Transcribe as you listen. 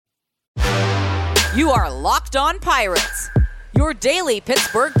You are Locked On Pirates, your daily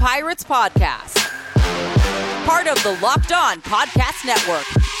Pittsburgh Pirates podcast. Part of the Locked On Podcast Network,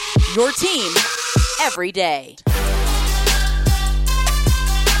 your team every day.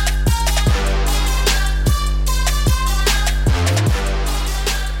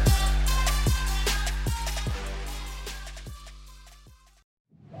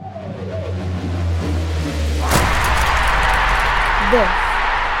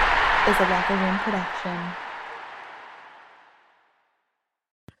 This is a Locker Room production.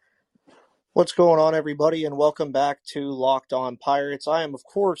 What's going on, everybody, and welcome back to Locked On Pirates. I am, of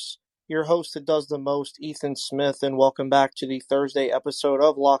course, your host that does the most, Ethan Smith, and welcome back to the Thursday episode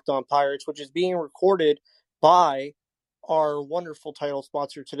of Locked On Pirates, which is being recorded by our wonderful title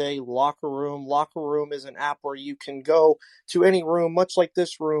sponsor today, Locker Room. Locker Room is an app where you can go to any room, much like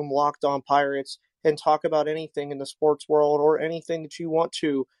this room, Locked On Pirates, and talk about anything in the sports world or anything that you want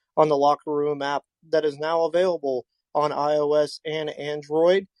to on the Locker Room app that is now available on iOS and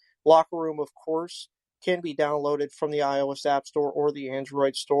Android. Locker Room, of course, can be downloaded from the iOS App Store or the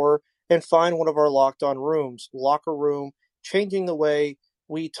Android Store, and find one of our Locked On rooms. Locker Room, changing the way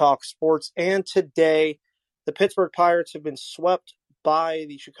we talk sports. And today, the Pittsburgh Pirates have been swept by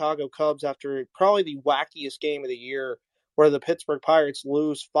the Chicago Cubs after probably the wackiest game of the year, where the Pittsburgh Pirates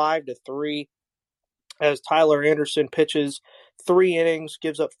lose 5-3 as Tyler Anderson pitches 3 innings,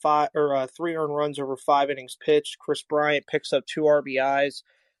 gives up 3 earned runs over 5 innings pitched. Kris Bryant picks up 2 RBIs.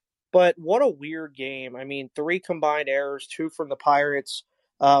 But what a weird game. I mean, 3 combined errors, 2 from the Pirates,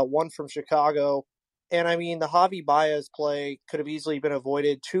 1 from Chicago. And, I mean, the Javi Baez play could have easily been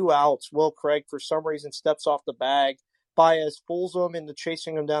avoided. 2 outs. Will Craig, for some reason, steps off the bag. Baez fools them into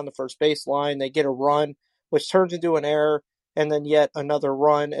chasing him down the first baseline. They get a run, which turns into an error, and then yet another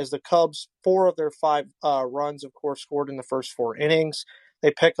run as the Cubs, 4 of their 5 runs, of course, scored in the first 4 innings.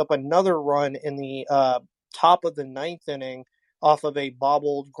 They pick up another run in the top of the 9th inning off of a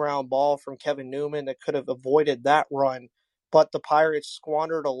bobbled ground ball from Kevin Newman that could have avoided that run. But the Pirates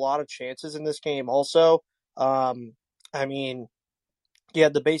squandered a lot of chances in this game also. I mean, you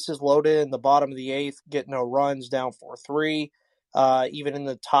had the bases loaded in the bottom of the 8th, get no runs, down 4-3. Even in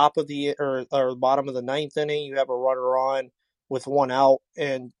the top of the or bottom of the 9th inning, you have a runner on with 1 out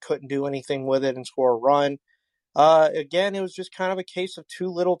and couldn't do anything with it and score a run. Again, it was just kind of a case of too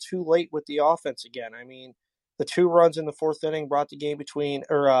little, too late with the offense again. I mean, the 2 runs in the 4th inning brought the game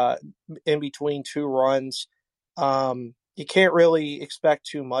in between 2 runs. You can't really expect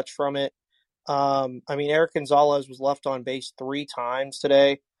too much from it. I mean, Eric Gonzalez was left on base 3 times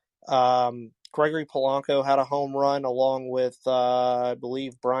today. Gregory Polanco had a home run along with, I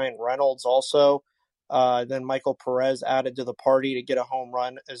believe, Bryan Reynolds also. Then Michael Perez added to the party to get a home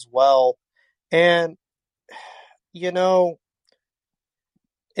run as well. And, you know,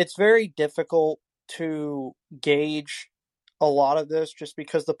 it's very difficult to gauge a lot of this just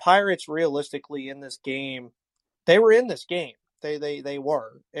because the Pirates realistically in this game, they were in this game. They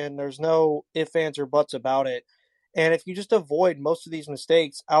were. And there's no ifs, ands, or buts about it. And if you just avoid most of these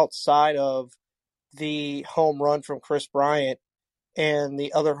mistakes outside of the home run from Kris Bryant and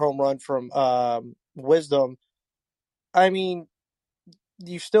the other home run from Wisdom, I mean,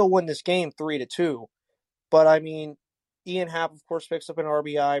 you still win this game 3-2. But, I mean, Ian Happ, of course, picks up an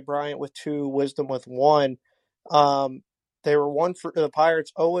RBI, Bryant with 2, Wisdom with 1. They were 1 for the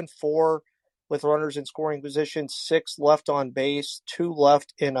Pirates, 0-4 with runners in scoring position, 6 left on base, 2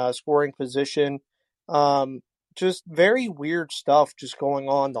 left in scoring position. Just very weird stuff just going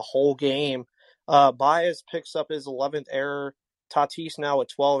on the whole game. Baez picks up his 11th error. Tatis now at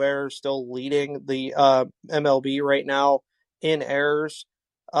 12 errors, still leading the MLB right now in errors.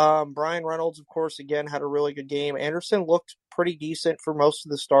 Bryan Reynolds, of course, again, had a really good game. Anderson looked pretty decent for most of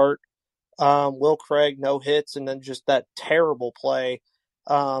the start. Will Craig, no hits, and then just that terrible play.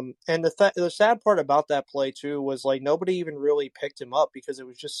 And the sad part about that play, too, was like nobody even really picked him up because it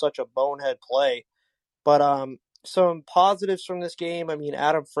was just such a bonehead play. But some positives from this game, I mean,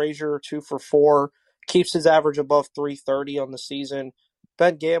 Adam Frazier, 2 for 4, keeps his average above 330 on the season.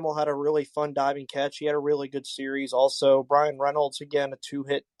 Ben Gamel had a really fun diving catch. He had a really good series also. Bryan Reynolds, again, a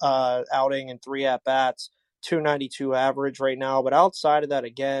 2-hit outing and 3 at-bats, 292 average right now. But outside of that,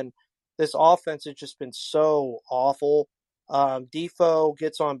 again, this offense has just been so awful. Defoe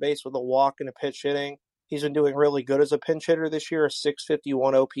gets on base with a walk and a pitch hitting. He's been doing really good as a pinch hitter this year, a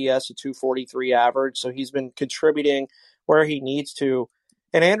 651 OPS, a 243 average. So he's been contributing where he needs to.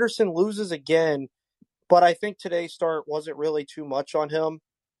 And Anderson loses again, but I think today's start wasn't really too much on him.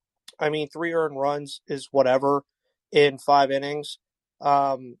 I mean, 3 earned runs is whatever in 5 innings.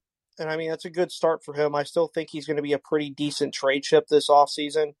 And I mean, that's a good start for him. I still think he's going to be a pretty decent trade chip this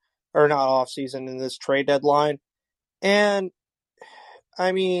offseason. or not off season, in this trade deadline. And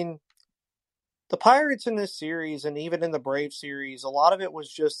I mean, the Pirates in this series and even in the Braves series, a lot of it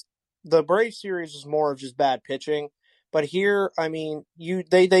was just the Braves series was more of just bad pitching. But here, I mean,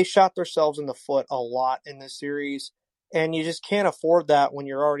 they shot themselves in the foot a lot in this series, and you just can't afford that when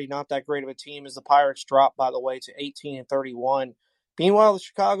you're already not that great of a team. As the Pirates drop, by the way, to 18-31. Meanwhile, the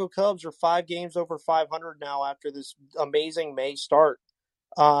Chicago Cubs are 5 games over 500 now after this amazing May start.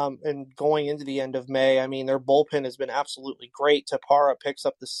 And going into the end of May, I mean, their bullpen has been absolutely great. Tapara picks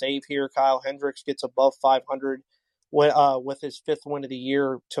up the save here. Kyle Hendricks gets above 500 with his 5th win of the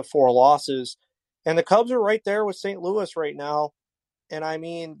year to 4 losses. And the Cubs are right there with St. Louis right now. And I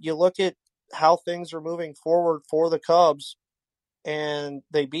mean, you look at how things are moving forward for the Cubs, and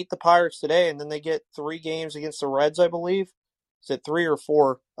they beat the Pirates today, and then they get 3 games against the Reds, I believe. Is it 3 or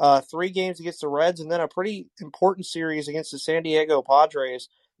 4? 3 games against the Reds, and then a pretty important series against the San Diego Padres.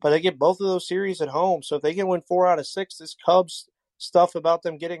 But they get both of those series at home. So if they can win 4 out of 6, this Cubs stuff about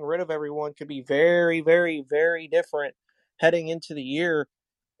them getting rid of everyone could be very, very, very different heading into the year.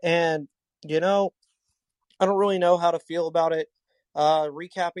 And, you know, I don't really know how to feel about it.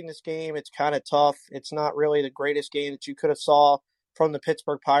 Recapping this game, it's kind of tough. It's not really the greatest game that you could have saw from the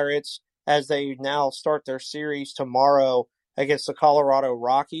Pittsburgh Pirates as they now start their series tomorrow against the Colorado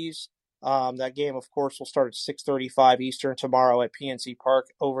Rockies. That game, of course, will start at 6:35 Eastern tomorrow at PNC Park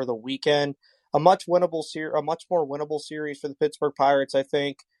over the weekend. A much more winnable series for the Pittsburgh Pirates, I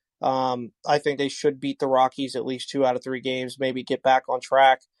think. I think they should beat the Rockies at least 2 out of 3 games, maybe get back on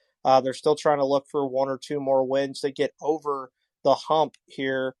track. They're still trying to look for 1 or 2 more wins to get over the hump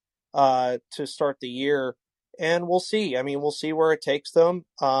here to start the year. And we'll see. I mean, we'll see where it takes them.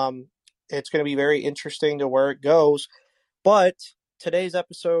 It's going to be very interesting to where it goes. But today's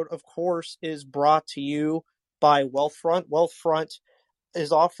episode, of course, is brought to you by Wealthfront. Wealthfront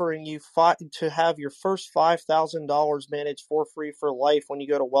is offering you to have your first $5,000 managed for free for life when you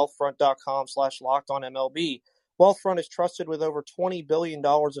go to wealthfront.com/lockedonmlb. Wealthfront is trusted with over $20 billion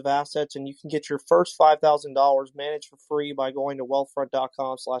of assets, and you can get your first $5,000 managed for free by going to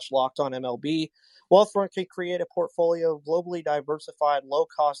wealthfront.com/lockedonmlb. Wealthfront can create a portfolio of globally diversified,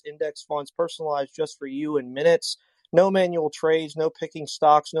 low-cost index funds personalized just for you in minutes. No manual trades, no picking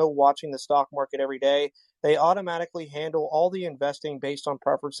stocks, no watching the stock market every day. They automatically handle all the investing based on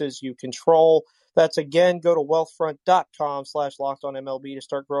preferences you control. That's, again, go to wealthfront.com/lockedonmlb to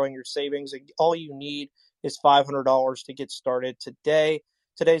start growing your savings. All you need is $500 to get started today.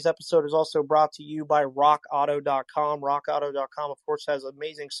 Today's episode is also brought to you by rockauto.com. Rockauto.com, of course, has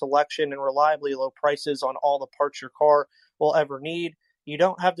amazing selection and reliably low prices on all the parts your car will ever need. You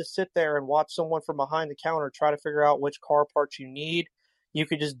don't have to sit there and watch someone from behind the counter try to figure out which car parts you need. You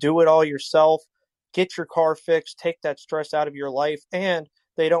could just do it all yourself. Get your car fixed, take that stress out of your life, and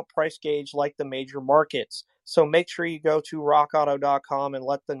they don't price gauge like the major markets. So make sure you go to rockauto.com and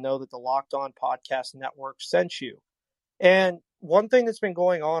let them know that the Locked On Podcast Network sent you. And one thing that's been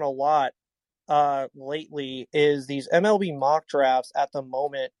going on a lot lately is these MLB mock drafts at the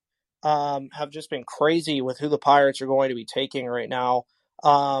moment have just been crazy with who the Pirates are going to be taking right now.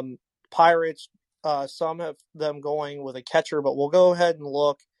 Pirates, some have them going with a catcher, but we'll go ahead and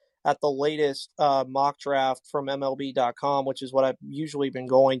look at the latest mock draft from MLB.com, which is what I've usually been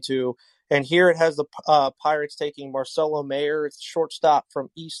going to. And here it has the Pirates taking Marcelo Mayer, shortstop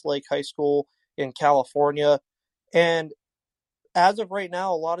from Eastlake High School in California. And as of right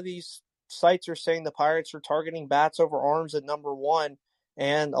now, a lot of these sites are saying the Pirates are targeting bats over arms at number 1.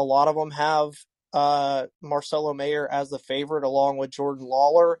 And a lot of them have Marcelo Mayer as the favorite along with Jordan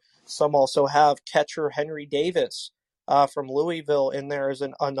Lawler. Some also have catcher Henry Davis from Louisville in there as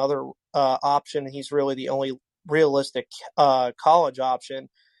another option. He's really the only realistic college option.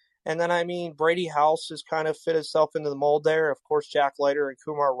 And then, I mean, Brady House has kind of fit himself into the mold there. Of course, Jack Leiter and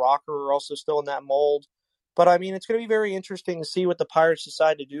Kumar Rocker are also still in that mold. But, I mean, it's going to be very interesting to see what the Pirates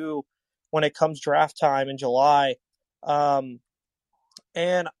decide to do when it comes draft time in July. And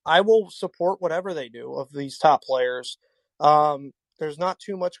I will support whatever they do of these top players. There's not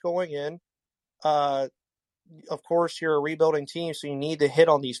too much going in. Of course, you're a rebuilding team, so you need to hit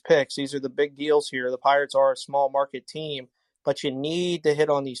on these picks. These are the big deals here. The Pirates are a small market team, but you need to hit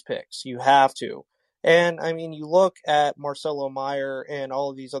on these picks. You have to. And, I mean, you look at Marcelo Mayer and all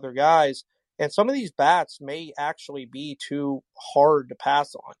of these other guys, and some of these bats may actually be too hard to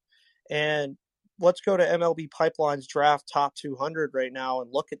pass on. And let's go to MLB Pipeline's draft top 200 right now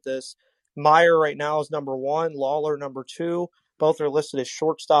and look at this. Mayer right now is number 1, Lawler number 2. Both are listed as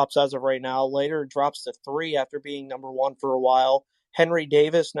shortstops as of right now. Later drops to 3 after being number 1 for a while. Henry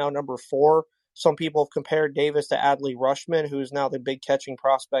Davis now number 4. Some people have compared Davis to Adley Rushman, who is now the big catching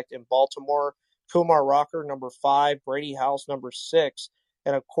prospect in Baltimore. Kumar Rocker, number 5. Brady House, number 6.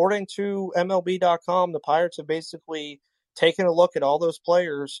 And according to MLB.com, the Pirates have basically taken a look at all those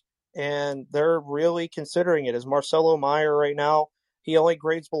players, and they're really considering it. As Marcelo Meyer right now, he only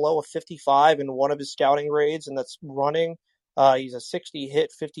grades below a 55 in one of his scouting grades, and that's running. He's a 60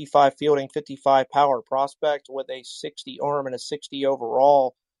 hit, 55 fielding, 55 power prospect with a 60 arm and a 60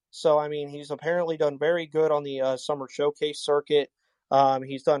 overall. So, I mean, he's apparently done very good on the summer showcase circuit.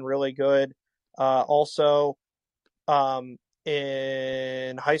 He's done really good. Also,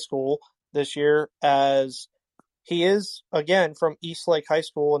 in high school this year, as he is, again, from Eastlake High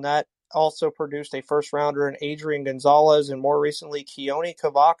School, and that also produced a first-rounder in Adrian Gonzalez and more recently Keone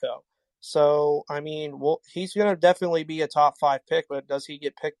Cavaco. So, I mean, he's going to definitely be a top 5 pick, but does he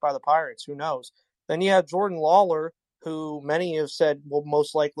get picked by the Pirates? Who knows? Then you have Jordan Lawler, who many have said will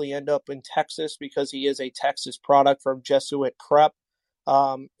most likely end up in Texas because he is a Texas product from Jesuit Prep.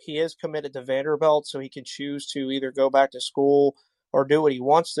 He is committed to Vanderbilt, so he can choose to either go back to school or do what he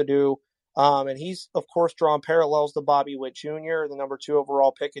wants to do. And he's, of course, drawn parallels to Bobby Witt Jr., the number 2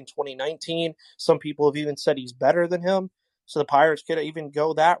 overall pick in 2019. Some people have even said he's better than him. So the Pirates could even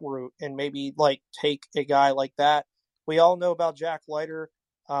go that route and maybe take a guy like that. We all know about Jack Leiter.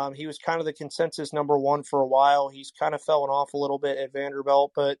 He was kind of the consensus number 1 for a while. He's kind of fallen off a little bit at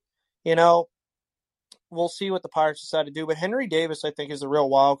Vanderbilt, but, we'll see what the Pirates decide to do. But Henry Davis, I think, is the real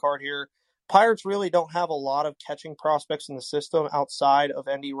wild card here. Pirates really don't have a lot of catching prospects in the system outside of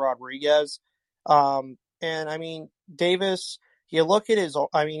Endy Rodriguez. And, I mean, Davis, you look at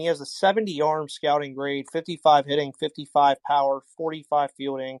he has a 70 arm scouting grade, 55 hitting, 55 power, 45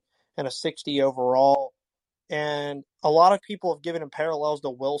 fielding, and a 60 overall. And a lot of people have given him parallels to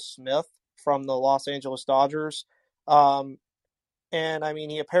Will Smith from the Los Angeles Dodgers. And, I mean,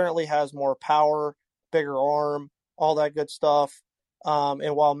 he apparently has more power, bigger arm, all that good stuff.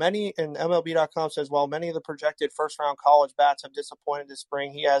 And while many, and MLB.com says, while many of the projected first-round college bats have disappointed this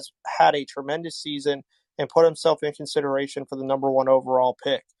spring, he has had a tremendous season and put himself in consideration for the number 1 overall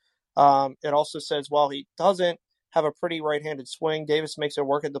pick. It also says, while he doesn't have a pretty right-handed swing, Davis makes it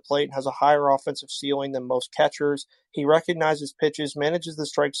work at the plate and has a higher offensive ceiling than most catchers. He recognizes pitches, manages the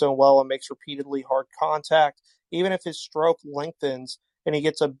strike zone well, and makes repeatedly hard contact. Even if his stroke lengthens and he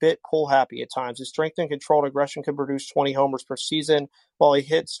gets a bit pull-happy at times, his strength and controlled aggression can produce 20 homers per season, while he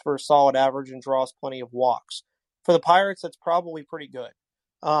hits for a solid average and draws plenty of walks. For the Pirates, that's probably pretty good.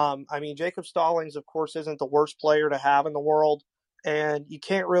 Jacob Stallings, of course, isn't the worst player to have in the world, and you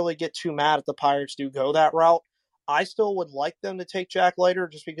can't really get too mad if the Pirates do go that route. I still would like them to take Jack Leiter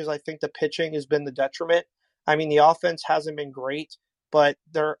just because I think the pitching has been the detriment. I mean, the offense hasn't been great, but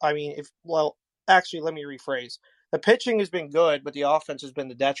let me rephrase. The pitching has been good, but the offense has been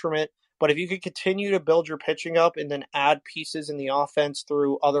the detriment. But if you could continue to build your pitching up and then add pieces in the offense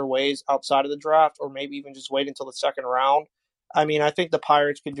through other ways outside of the draft, or maybe even just wait until the second round, I mean, I think the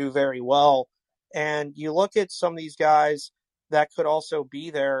Pirates could do very well. And you look at some of these guys that could also be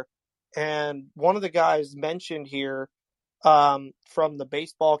there. And one of the guys mentioned here from the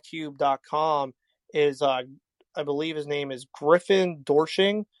baseballcube.com is, I believe his name is Griffin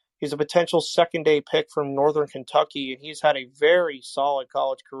Dorshing. He's a potential second-day pick from Northern Kentucky, and he's had a very solid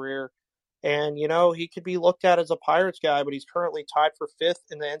college career. And, he could be looked at as a Pirates guy, but he's currently tied for 5th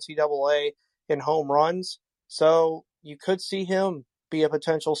in the NCAA in home runs. So you could see him be a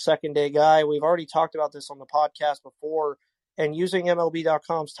potential second-day guy. We've already talked about this on the podcast before. And using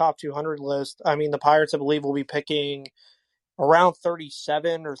MLB.com's top 200 list, I mean, the Pirates, I believe, will be picking around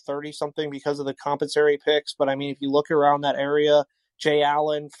 37 or 30-something because of the compensatory picks. But, I mean, if you look around that area, Jay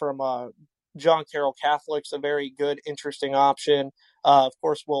Allen from John Carroll Catholic's a very good, interesting option. Of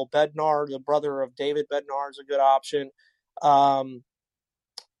course, Will Bednar, the brother of David Bednar, is a good option. Other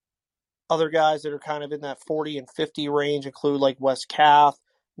guys that are kind of in that 40 and 50 range include like Wes Kath,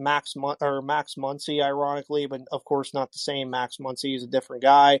 Max Muncy, ironically, but of course not the same Max Muncy. He's a different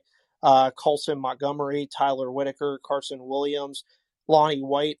guy. Colson Montgomery, Tyler Whitaker, Carson Williams, Lonnie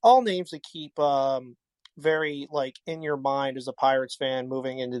White, all names to keep very in your mind as a Pirates fan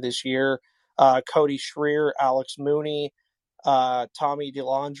moving into this year. Cody Schreier, Alex Mooney, Tommy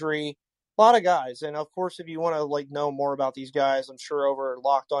DeLandre, a lot of guys. And of course, if you want to know more about these guys, I'm sure over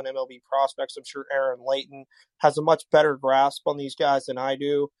Locked On MLB Prospects, I'm sure Aaron Layton has a much better grasp on these guys than I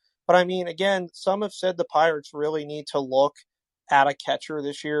do. But I mean, again, some have said the Pirates really need to look at a catcher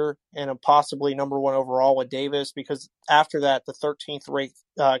this year and possibly number 1 overall with Davis, because after that, the 13th ranked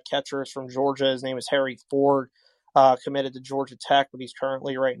catcher is from Georgia. His name is Harry Ford, committed to Georgia Tech, but he's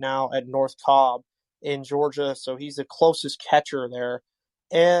currently right now at North Cobb in Georgia. So he's the closest catcher there.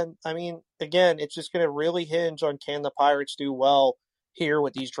 And, I mean, again, it's just going to really hinge on can the Pirates do well here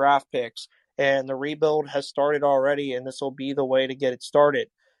with these draft picks. And the rebuild has started already, and this will be the way to get it started.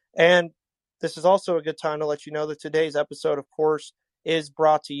 And this is also a good time to let you know that today's episode, of course, is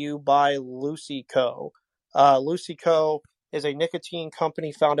brought to you by Lucy Co. Lucy Co. is a nicotine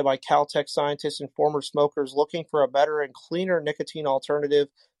company founded by Caltech scientists and former smokers looking for a better and cleaner nicotine alternative.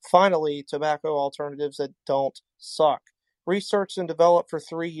 Finally, tobacco alternatives that don't suck. Researched and developed for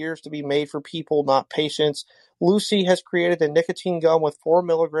 3 years to be made for people, not patients, Lucy has created a nicotine gum with 4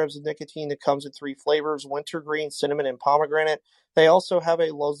 milligrams of nicotine that comes in 3 flavors: wintergreen, cinnamon, and pomegranate. They also have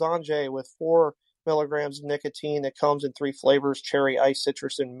a lozenge with 4 milligrams of nicotine that comes in 3 flavors: cherry, ice,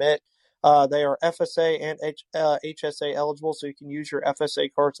 citrus, and mint. They are FSA and HSA eligible, so you can use your FSA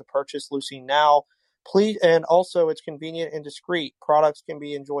card to purchase Lucy now. Please, and also it's convenient and discreet. Products can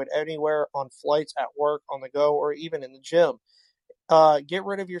be enjoyed anywhere, on flights, at work, on the go, or even in the gym. Get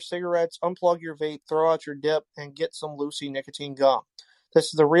rid of your cigarettes, unplug your vape, throw out your dip, and get some Lucy nicotine gum. This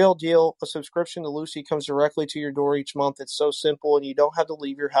is the real deal. A subscription to Lucy comes directly to your door each month. It's so simple, and you don't have to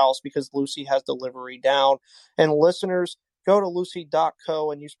leave your house because Lucy has delivery down. And listeners, go to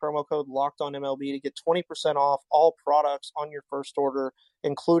lucy.co and use promo code LOCKEDONMLB to get 20% off all products on your first order,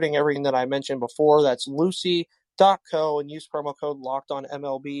 including everything that I mentioned before. That's lucy.co and use promo code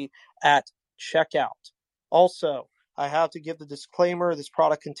LOCKEDONMLB at checkout. Also, I have to give the disclaimer, this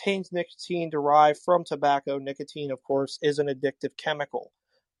product contains nicotine derived from tobacco. Nicotine, of course, is an addictive chemical.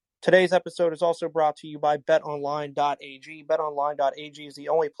 Today's episode is also brought to you by betonline.ag. Betonline.ag is the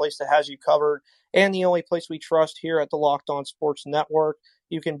only place that has you covered and the only place we trust here at the Locked On Sports Network.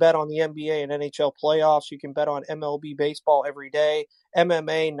 You can bet on the NBA and NHL playoffs. You can bet on MLB baseball every day,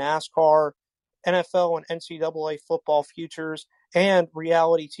 MMA, NASCAR, NFL and NCAA football futures, and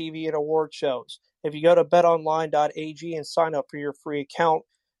reality TV and award shows. If you go to betonline.ag and sign up for your free account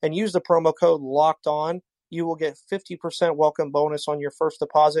and use the promo code LOCKEDON, you will get 50% welcome bonus on your first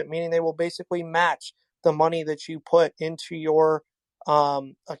deposit, meaning they will basically match the money that you put into your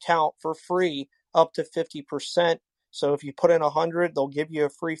account for free up to 50%. So if you put in 100, they'll give you a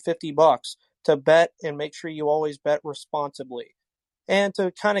free $50 to bet, and make sure you always bet responsibly. And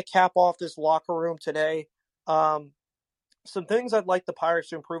to kind of cap off this locker room today, some things I'd like the Pirates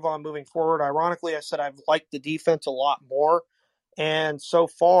to improve on moving forward. Ironically, I said I've liked the defense a lot more. And so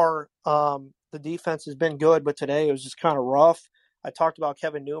far, the defense has been good, but today it was just kind of rough. I talked about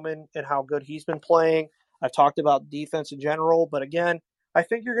Kevin Newman and how good he's been playing. I've talked about defense in general. But again, I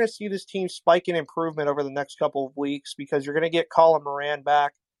think you're going to see this team spike in improvement over the next couple of weeks because you're going to get Colin Moran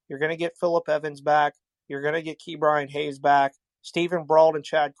back. You're going to get Phillip Evans back. You're going to get Ke'Bryan Hayes back. Stephen Brault and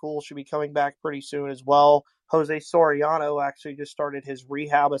Chad Kuhl should be coming back pretty soon as well. Jose Soriano actually just started his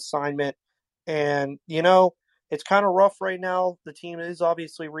rehab assignment. And, it's kind of rough right now. The team is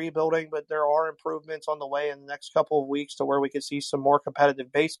obviously rebuilding, but there are improvements on the way in the next couple of weeks to where we could see some more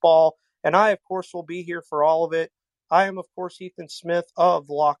competitive baseball. And I, of course, will be here for all of it. I am, of course, Ethan Smith of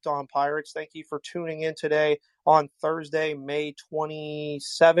Locked On Pirates. Thank you for tuning in today on Thursday, May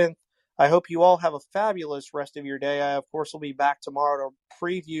 27th. I hope you all have a fabulous rest of your day. I, of course, will be back tomorrow to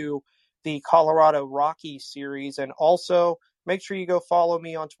preview the Colorado Rockies series. And also, make sure you go follow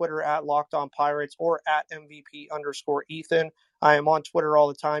me on Twitter at Locked On Pirates or at MVP_Ethan. I am on Twitter all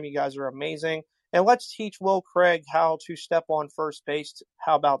the time. You guys are amazing. And let's teach Will Craig how to step on first base.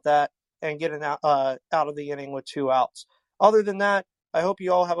 How about that? And get out of the inning with 2 outs. Other than that, I hope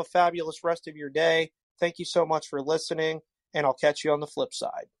you all have a fabulous rest of your day. Thank you so much for listening, and I'll catch you on the flip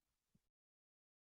side.